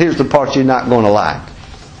 Here's the part you're not going to like.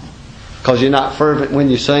 Because you're not fervent when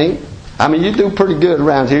you sing. I mean, you do pretty good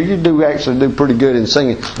around here. You do actually do pretty good in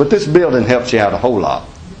singing. But this building helps you out a whole lot.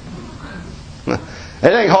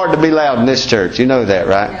 It ain't hard to be loud in this church. You know that,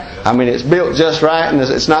 right? I mean, it's built just right and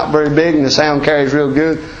it's not very big and the sound carries real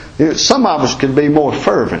good. Some of us could be more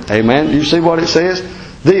fervent. Amen. You see what it says?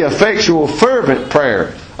 The effectual fervent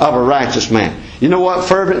prayer of a righteous man. You know what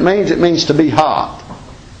fervent means? It means to be hot.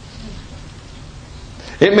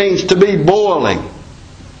 It means to be boiling.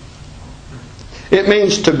 It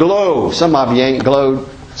means to glow. Some of you ain't glowed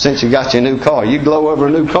since you got your new car. You glow over a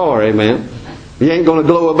new car, amen. You ain't going to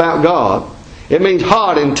glow about God. It means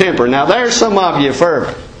hot in temper. Now there's some of you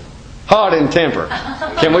fervent. Hot in temper.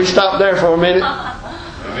 Can we stop there for a minute?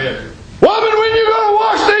 Amen. Woman, when you going to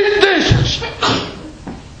wash these dishes?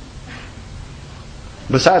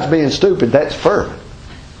 Besides being stupid, that's fervent.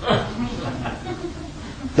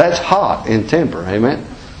 That's hot in temper, amen.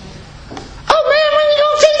 Oh man, when you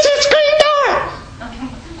going to fix this screen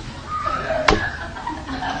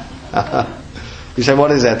door? You say,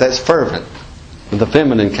 what is that? That's fervent. The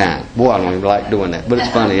feminine kind. Boy, I don't even like doing that. But it's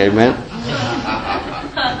funny, amen.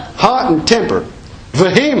 Hot in temper.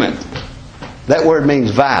 Vehement. That word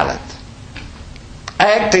means violent.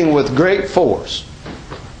 Acting with great force.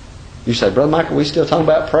 You say, Brother Michael, we still talking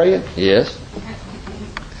about praying? Yes.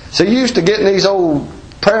 So you used to get in these old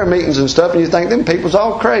prayer meetings and stuff and you think them people's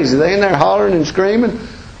all crazy. They in there hollering and screaming.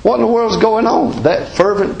 What in the world's going on? That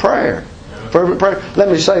fervent prayer. Fervent prayer. Let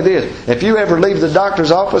me say this. If you ever leave the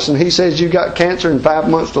doctor's office and he says you got cancer and 5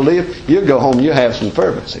 months to live, you'll go home, you'll have some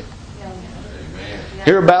fervency.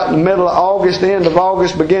 Here about in the middle of August, end of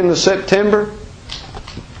August, beginning of September,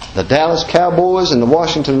 the Dallas Cowboys and the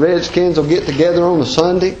Washington Redskins will get together on a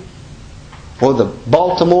Sunday. Or the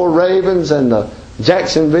Baltimore Ravens and the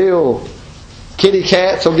Jacksonville Kitty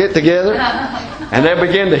Cats will get together. And they'll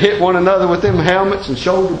begin to hit one another with them helmets and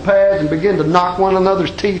shoulder pads and begin to knock one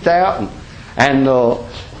another's teeth out. And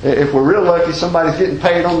if we're real lucky, somebody's getting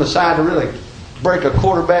paid on the side to really break a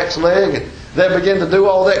quarterback's leg. And they'll begin to do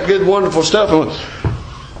all that good, wonderful stuff. And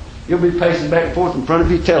you'll be pacing back and forth in front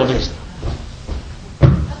of your television.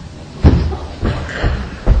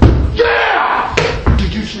 Yeah!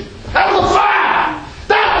 Did you see? That was a foul!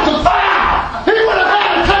 That was a foul! He would have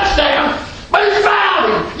had a touchdown, but he fouled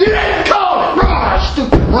him! You didn't call it! Rah,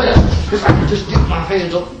 stupid ref! If I could just get my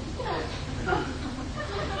hands up.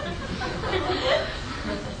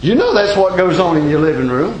 You know that's what goes on in your living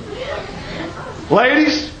room.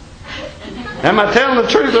 Ladies, am I telling the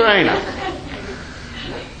truth or ain't I?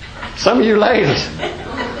 Some of you ladies.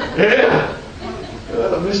 Yeah.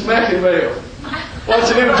 Miss McInville. What's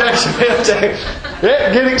it in Jacksonville, Texas?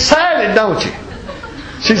 Yeah, get excited, don't you?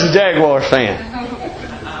 She's a Jaguars fan.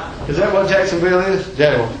 Is that what Jacksonville is?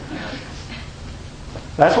 Jaguars.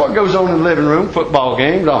 That's what goes on in the living room, football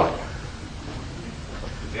games, don't it?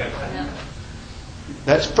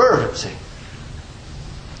 That's fervency.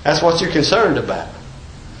 That's what you're concerned about.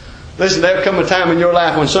 Listen, there'll come a time in your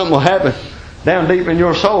life when something will happen down deep in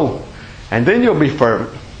your soul, and then you'll be fervent.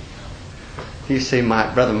 You see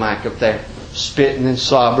Brother Mike up there spitting and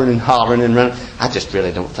slobbering and hollering and running. I just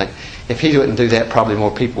really don't think, if he wouldn't do that, probably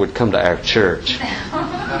more people would come to our church.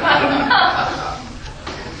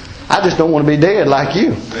 I just don't want to be dead like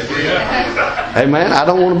you. Amen. I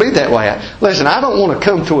don't want to be that way. Listen, I don't want to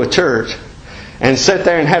come to a church and sit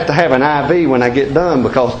there and have to have an IV when I get done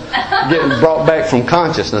because getting brought back from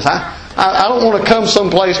consciousness. I don't want to come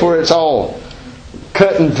someplace where it's all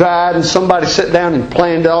cut and dried and somebody sit down and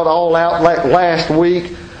planned it all out like last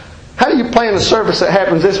week. How do you plan a service that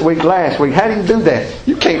happens this week last week? How do you do that?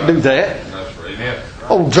 You can't do that.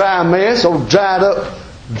 Oh, dry mess. Oh, dried up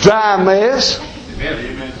dry mess.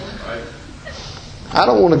 I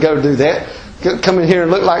don't want to go do that. Come in here and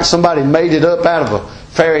look like somebody made it up out of a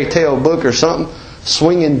fairy tale book or something,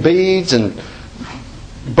 swinging beads and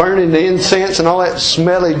burning the incense and all that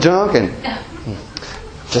smelly junk, and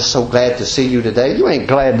just so glad to see you today. You ain't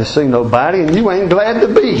glad to see nobody, and you ain't glad to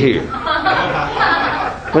be here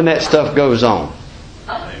when that stuff goes on.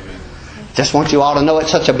 Just want you all to know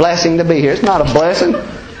it's such a blessing to be here. It's not a blessing.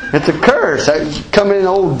 It's a curse. Come in an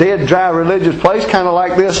old dead dry religious place kind of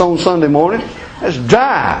like this on Sunday morning. It's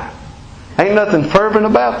dry. Ain't nothing fervent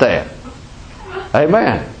about that.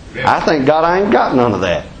 Amen. I thank God I ain't got none of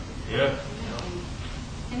that. Yeah.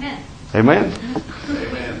 Amen. Amen.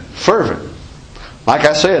 Amen. Fervent. Like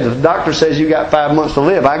I said, if the doctor says you got 5 months to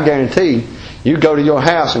live, I guarantee you go to your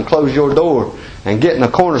house and close your door and get in a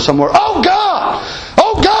corner somewhere. Oh God!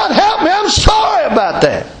 Oh God, help me! I'm sorry about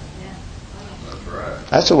that. That's right.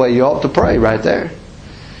 That's the way you ought to pray right there.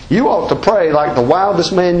 You ought to pray like the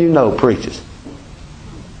wildest man you know preaches.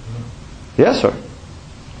 Yes, sir.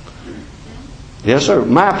 Yes, sir.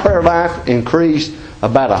 My prayer life increased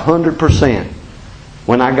about 100%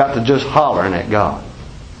 when I got to just hollering at God.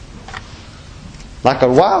 Like a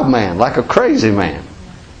wild man, like a crazy man.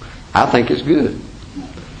 I think it's good.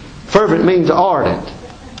 Fervent means ardent,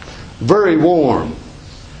 very warm,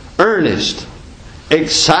 earnest,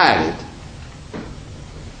 excited.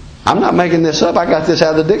 I'm not making this up. I got this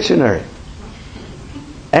out of the dictionary.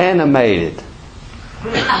 Animated.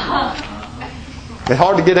 It's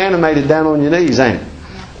hard to get animated down on your knees, ain't it?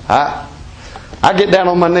 I get down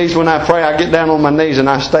on my knees when I pray. I get down on my knees and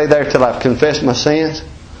I stay there till I've confessed my sins,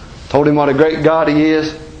 told Him what a great God He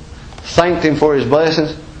is, thanked Him for His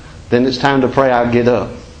blessings. Then it's time to pray. I get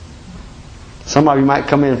up. Some of you might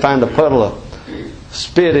come in and find a puddle of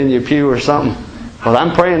spit in your pew or something. Well,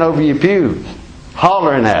 I'm praying over your pews,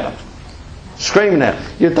 hollering at them, screaming at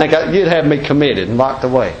them. You'd think you'd have me committed and locked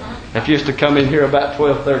away if you used to come in here about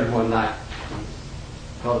 12:30 one night.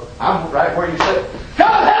 Well, I'm right where you said,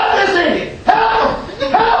 God, help this idiot! Help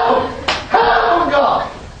him! Help him! Help him, God!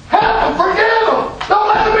 Help him! Forgive him! Don't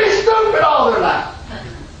let them be stupid all their life!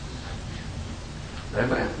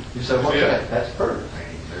 Amen. You said, what's that? That's perfect.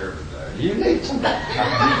 You need some.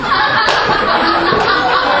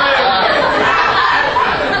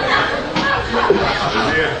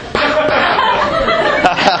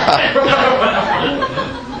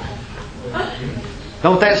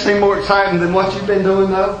 Don't that seem more exciting than what you've been doing,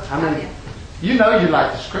 though? I mean, you know you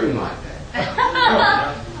like to scream like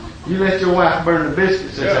that. You let your wife burn the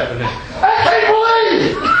biscuits this afternoon. I can't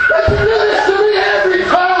believe that you do this to me every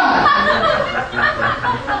time.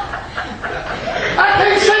 I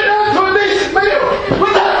can't sit down to a decent meal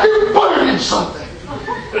without you burning something.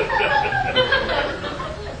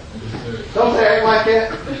 Don't they act like that?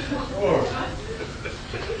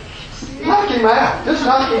 Knock him out. Just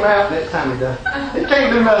knock him out next time he does. He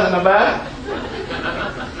can't do nothing about it.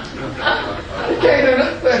 He can't do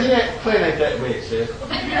nothing. Well, he ain't that big, sis.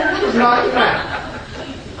 Just knock him out.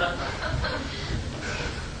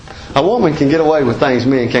 A woman can get away with things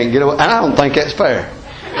men can't get away, and I don't think that's fair.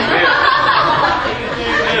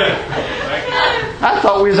 I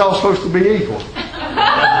thought we was all supposed to be equal.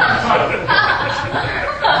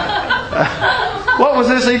 What was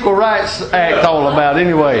this Equal Rights Act all about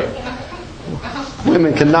anyway?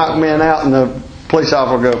 Women can knock men out and the police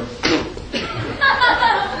officer will go,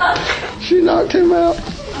 she knocked him out.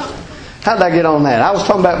 How did I get on that? I was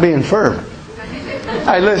talking about being fervent.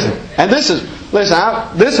 Hey, listen. And this is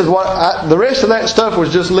what the rest of that stuff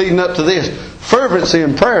was just leading up to this. Fervency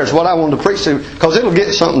in prayer is what I wanted to preach to, because it'll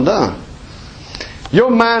get something done.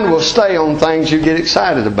 Your mind will stay on things you get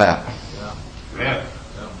excited about. Amen.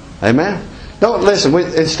 Amen. Don't listen.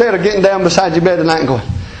 Instead of getting down beside your bed tonight and going,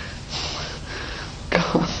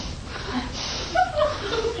 God,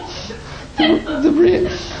 the rent.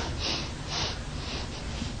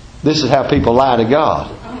 This is how people lie to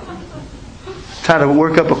God. Try to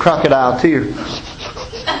work up a crocodile tear.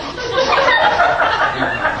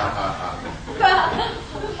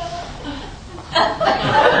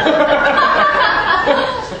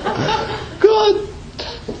 God,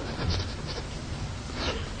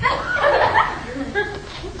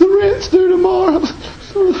 the rent's due tomorrow.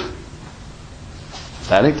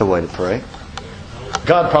 That ain't the way to pray.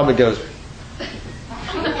 God probably goes,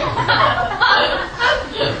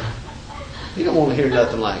 you don't want to hear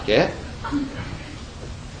nothing like that.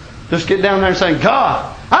 Just get down there and say,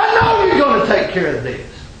 God, I know you're going to take care of this.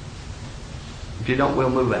 If you don't, we'll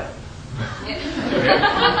move out.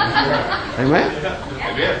 Amen?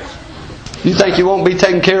 You think you won't be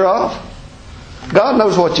taken care of? God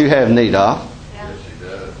knows what you have need of.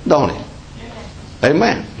 Don't He?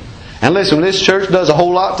 Amen. And listen, this church does a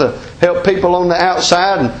whole lot to help people on the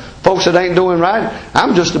outside and folks that ain't doing right.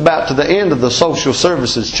 I'm just about to the end of the social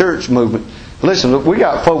services church movement. Listen, we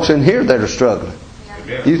got folks in here that are struggling.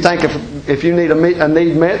 You think if you need a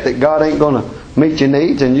need met that God ain't going to meet your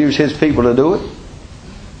needs and use His people to do it?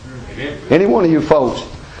 Any one of you folks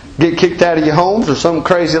get kicked out of your homes or something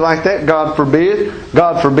crazy like that, God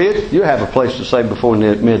forbid, you have a place to stay before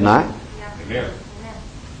midnight.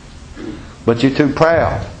 But you're too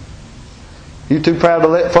proud. You're too proud to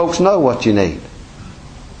let folks know what you need.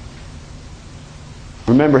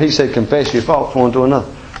 Remember, He said, confess your faults one to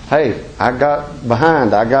another. Hey, I got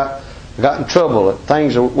behind. I got in trouble.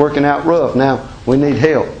 Things are working out rough. Now we need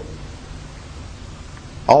help.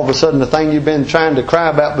 All of a sudden, the thing you've been trying to cry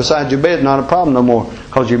about beside your bed is not a problem no more,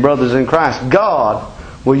 because your brothers in Christ. God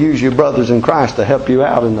will use your brothers in Christ to help you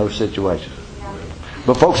out in those situations.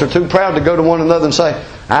 But folks are too proud to go to one another and say,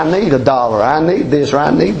 I need $1, I need this, or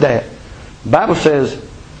I need that. The Bible says,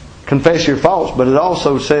 confess your faults, but it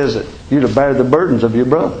also says that you're to bear the burdens of your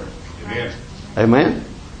brother. Amen. Amen?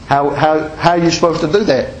 How are you supposed to do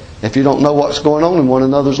that if you don't know what's going on in one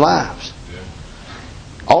another's lives?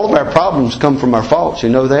 All of our problems come from our faults. You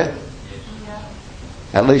know that?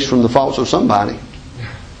 At least from the faults of somebody.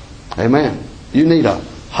 Amen. You need a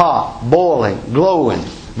hot, boiling, glowing,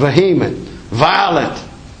 vehement, violent,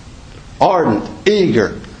 ardent,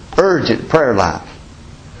 eager, urgent prayer life.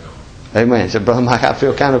 Amen. He said, Brother Mike, I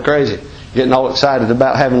feel kind of crazy getting all excited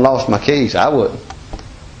about having lost my keys. I wouldn't.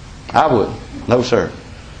 No, sir.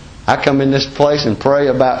 I come in this place and pray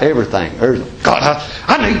about everything. God,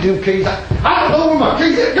 I need them keys. I don't know where my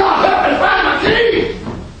keys are. God, help me to find my keys.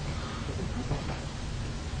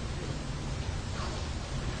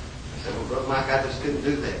 I said, well, Brother Mike, I just couldn't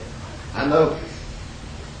do that. I know.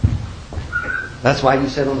 That's why you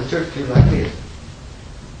sit on the church pew like this.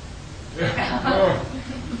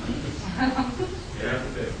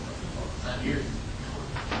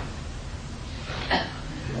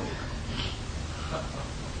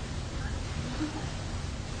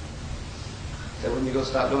 So when you go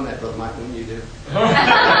stop doing that, Brother Mike, when you do.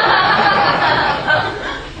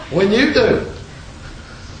 When you do.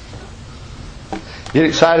 Get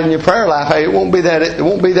excited in your prayer life. Hey, it won't be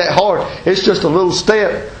that hard. It's just a little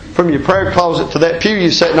step from your prayer closet to that pew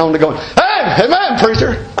you're sitting on to going, hey, amen,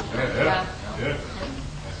 preacher. Yeah.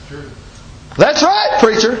 That's true. That's right,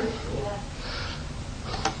 preacher.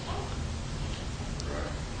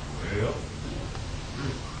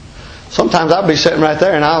 Sometimes I'll be sitting right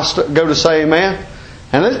there and I'll go to say amen,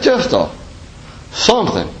 and it's just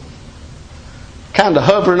something kind of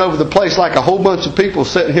hovering over the place like a whole bunch of people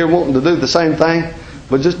sitting here wanting to do the same thing,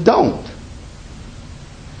 but just don't.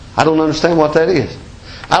 I don't understand what that is.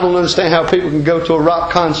 I don't understand how people can go to a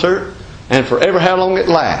rock concert and forever how long it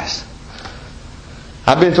lasts.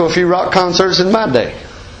 I've been to a few rock concerts in my day.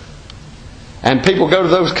 And people go to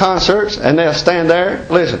those concerts and they'll stand there.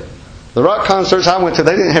 Listen, the rock concerts I went to,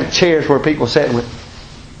 they didn't have chairs where people sat and went.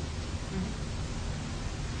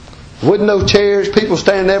 Wouldn't no chairs, people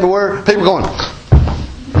standing everywhere, people going.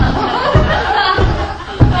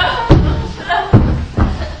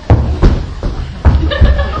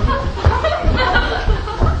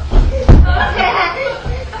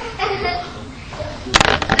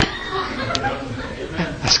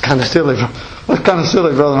 That's kind of silly. That's kind of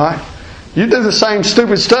silly, Brother Mike. You do the same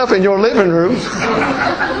stupid stuff in your living room.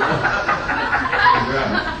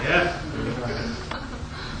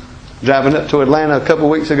 Driving up to Atlanta a couple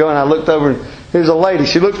of weeks ago, and I looked over, and here's a lady.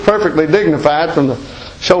 She looks perfectly dignified from the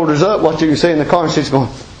shoulders up, what you can see in the car, and she's going.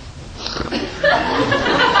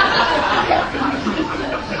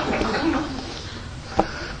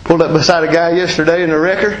 Pulled up beside a guy yesterday in a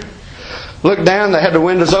wrecker. Looked down, they had the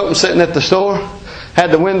windows open sitting at the store.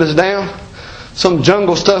 Had the windows down. Some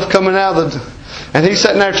jungle stuff coming out of the... And he's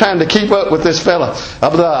sitting there trying to keep up with this fella.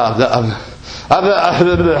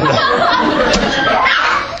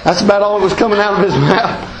 That's about all that was coming out of his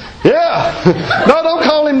mouth. Yeah. No, don't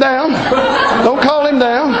call him down. Don't call him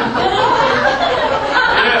down.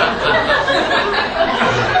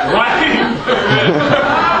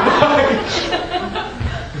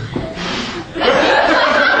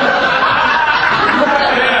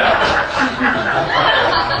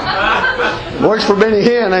 Works for Benny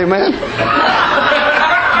Hinn, amen.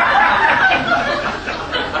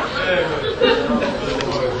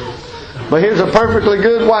 But here's a perfectly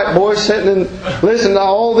good white boy sitting and listening to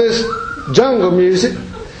all this jungle music,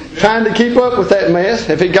 trying to keep up with that mess.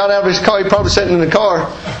 If he got out of his car, he'd probably sitting in the car,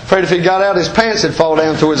 afraid if he got out, his pants would fall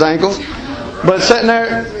down to his ankles. But sitting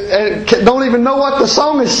there and don't even know what the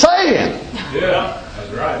song is saying. Yeah,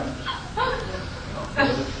 that's right.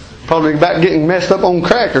 Probably about getting messed up on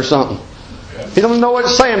crack or something. He don't know what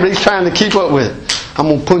it's saying, but he's trying to keep up with it. I'm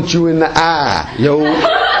going to punch you in the eye, yo.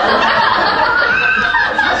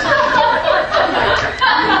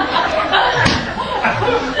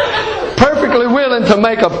 Perfectly willing to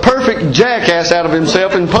make a perfect jackass out of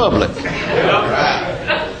himself in public.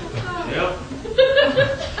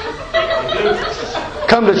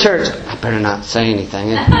 Come to church. I better not say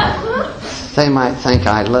anything. They might think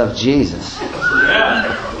I love Jesus.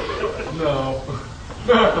 No.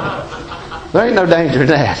 There ain't no danger in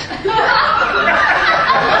that.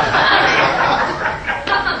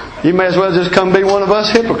 You may as well just come be one of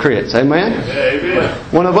us hypocrites. Amen? Amen.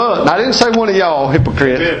 One of us. Now, I didn't say one of y'all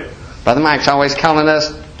hypocrites. Amen. Brother Mike's always calling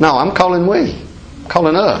us. No, I'm calling we. I'm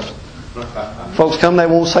calling us. Folks come, they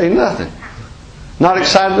won't say nothing. Not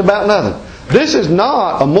excited about nothing. This is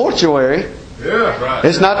not a mortuary. Yeah, right.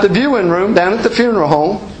 It's not the viewing room down at the funeral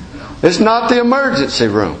home. It's not the emergency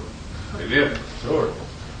room. Amen. Sure.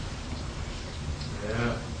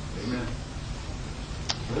 Yeah. Amen.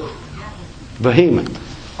 Vehement,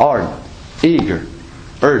 ardent, eager,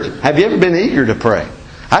 urgent. Have you ever been eager to pray?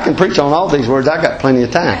 I can preach on all these words. I got plenty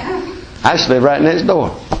of time. I just live right next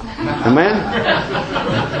door. Amen?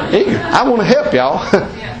 Eager. I want to help y'all.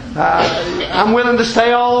 I'm willing to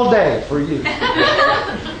stay all day for you.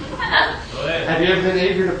 Have you ever been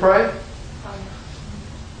eager to pray?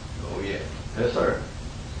 Oh, yeah. Yes, sir.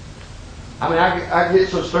 I mean, I get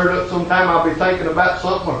so stirred up sometime I'll be thinking about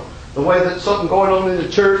something, or the way that something going on in the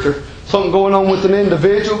church, or something going on with an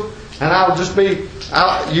individual, and I'll just be,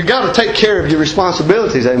 you got to take care of your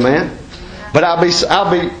responsibilities, amen. But I'll be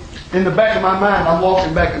in the back of my mind, I'm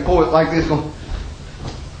walking back and forth like this, going,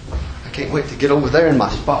 I can't wait to get over there in my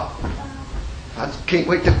spot. I can't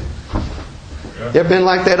wait to. You ever been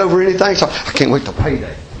like that over anything? So I can't wait till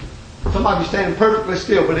payday. Somebody standing perfectly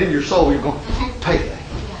still, but in your soul you're going, payday.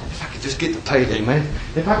 If I could just get the payday, man.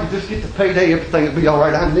 If I could just get the payday, everything would be all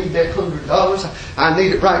right. I need that $100. I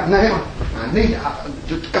need it right now. I need it.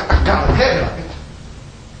 I gotta have it.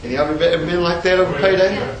 Any of you ever been like that over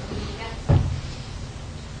payday?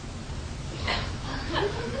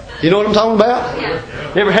 You know what I'm talking about? Yeah.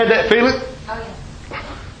 You ever had that feeling? Oh, yeah.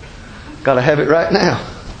 Gotta have it right now.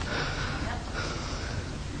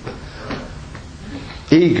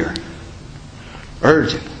 Eager.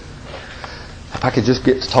 Urgent. If I could just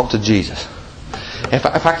get to talk to Jesus. If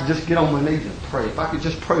I could just get on my knees and pray. If I could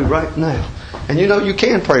just pray right now. And you know you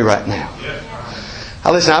can pray right now.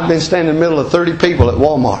 Now listen, I've been standing in the middle of 30 people at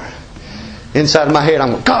Walmart. Inside of my head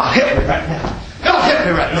I'm going, God help me right now. God help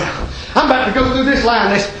me right now. I'm about to go through this line.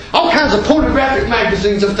 There's all kinds of pornographic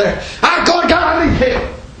magazines up there. God, I need help.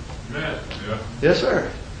 Yeah. Yes,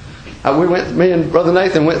 sir. Me and Brother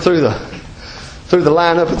Nathan went through the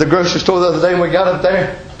line up at the grocery store the other day, and we got up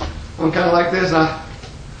there. I'm kind of like this, and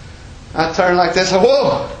I turned like this. And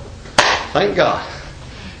whoa! Thank God.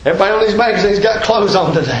 Everybody on these magazines got clothes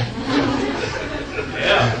on today.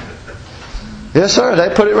 Yeah. Yes, sir.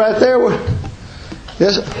 They put it right there.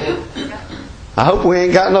 Yes, sir. I hope we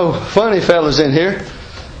ain't got no funny fellas in here.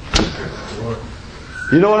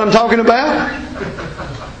 You know what I'm talking about?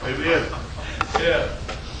 Amen. Yeah.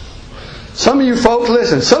 Some of you folks,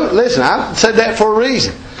 listen, I said that for a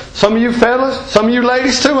reason. Some of you fellas, some of you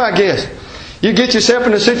ladies too, I guess. You get yourself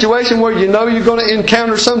in a situation where you know you're going to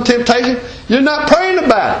encounter some temptation. You're not praying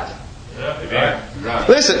about it. Yeah. Right.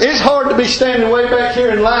 Listen, it's hard to be standing way back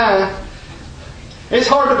here in line. It's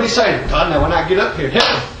hard to be saying, God, now when I get up here, help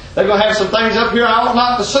me. They're going to have some things up here I ought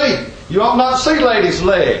not to see. You ought not see ladies'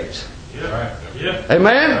 legs. Yeah. Yeah.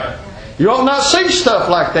 Amen? Right. You ought not see stuff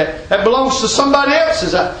like that. That belongs to somebody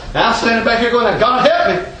else's. Now I'm standing back here going, God help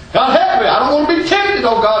me. God help me. I don't want to be tempted,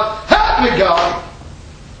 oh God. Help me, God.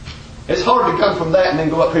 It's hard to come from that and then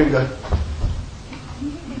go up here and go.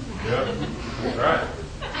 Yeah. Right.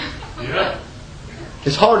 Yeah.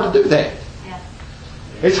 It's hard to do that. Yeah.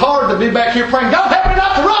 It's hard to be back here praying, God help me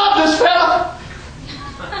not to rob this fella.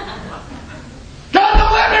 God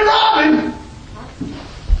don't let me rob him.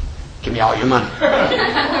 Give me all your money.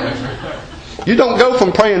 You don't go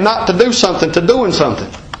from praying not to do something to doing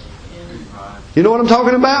something. You know what I'm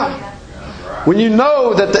talking about? When you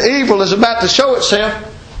know that the evil is about to show itself,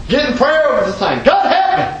 get in prayer over the thing. God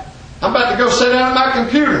help me. I'm about to go sit down at my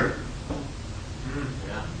computer.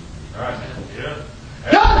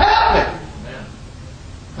 God help me.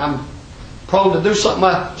 I'm prone to do something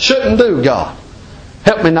I shouldn't do, God.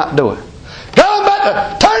 Help me not do it. God, I'm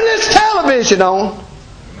about to turn this television on.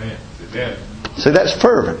 Amen. See, that's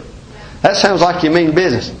fervent. That sounds like you mean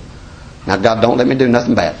business. Now, God, don't let me do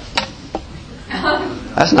nothing bad.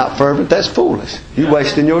 That's not fervent. That's foolish. You're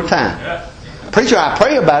wasting your time. Preacher, I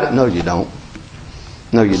pray about it. No, you don't.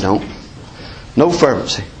 No, you don't. No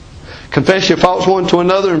fervency. Confess your faults one to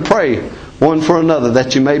another and pray one for another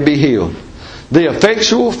that you may be healed. The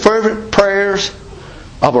effectual, fervent prayers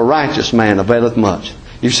of a righteous man availeth much.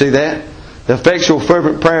 You see that? The effectual,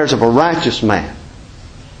 fervent prayers of a righteous man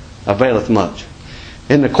availeth much.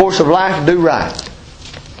 In the course of life, do right.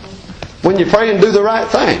 When you pray and do the right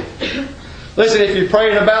thing. Listen, if you're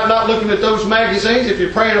praying about not looking at those magazines, if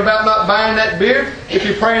you're praying about not buying that beer, if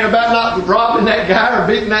you're praying about not robbing that guy or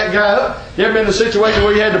beating that guy up, you ever been in a situation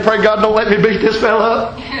where you had to pray, God, don't let me beat this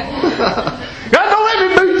fella up? God, don't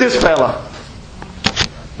let me beat this fella.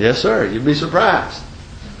 Yes, sir. You'd be surprised.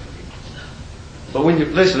 But when you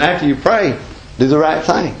listen, after you pray, do the right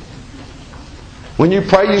thing. When you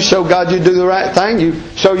pray, you show God you do the right thing. You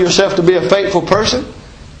show yourself to be a faithful person.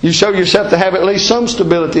 You show yourself to have at least some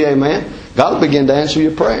stability, amen. God will begin to answer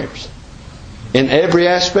your prayers in every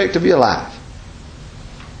aspect of your life.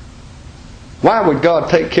 Why would God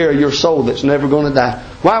take care of your soul that's never going to die?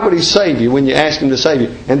 Why would He save you when you ask Him to save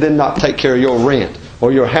you and then not take care of your rent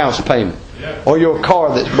or your house payment or your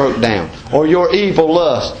car that's broke down or your evil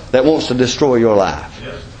lust that wants to destroy your life?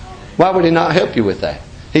 Why would He not help you with that?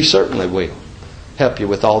 He certainly will help you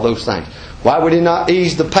with all those things. Why would He not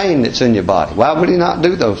ease the pain that's in your body? Why would He not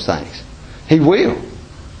do those things? He will.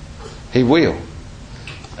 He will.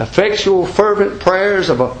 Effectual, fervent prayers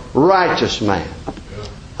of a righteous man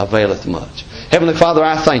availeth much. Heavenly Father,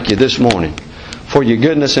 I thank You this morning for Your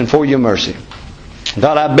goodness and for Your mercy.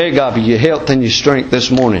 God, I beg of You your health and Your strength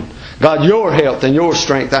this morning. God, Your health and Your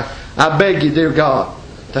strength. I beg You, dear God,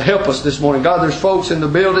 to help us this morning. God, there's folks in the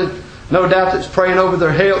building, no doubt, that's praying over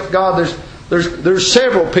their health. God, there's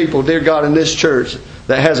several people, dear God, in this church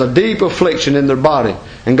that has a deep affliction in their body.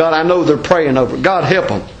 And God, I know they're praying over it. God, help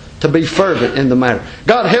them to be fervent in the matter.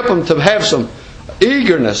 God, help them to have some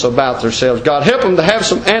eagerness about themselves. God, help them to have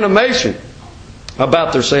some animation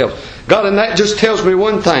about themselves. God, and that just tells me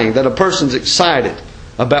one thing, that a person's excited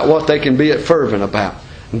about what they can be fervent about.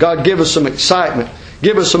 And God, give us some excitement.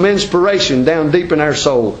 Give us some inspiration down deep in our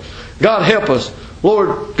soul. God, help us.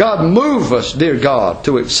 Lord, God, move us, dear God,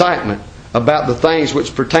 to excitement about the things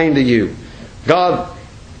which pertain to You. God,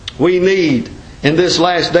 we need, in this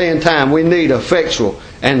last day and time, we need effectual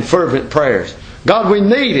and fervent prayers. God, we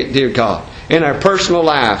need it, dear God, in our personal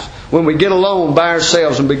lives. When we get alone by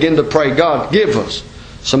ourselves and begin to pray, God, give us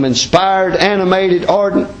some inspired, animated,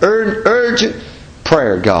 ardent, urgent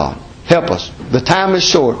prayer, God. Help us. The time is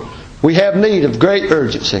short. We have need of great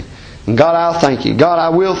urgency. And God, I'll thank You. God, I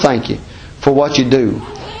will thank You for what You do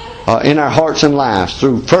in our hearts and lives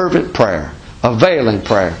through fervent prayer, availing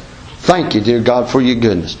prayer. Thank You, dear God, for Your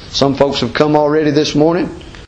goodness. Some folks have come already this morning.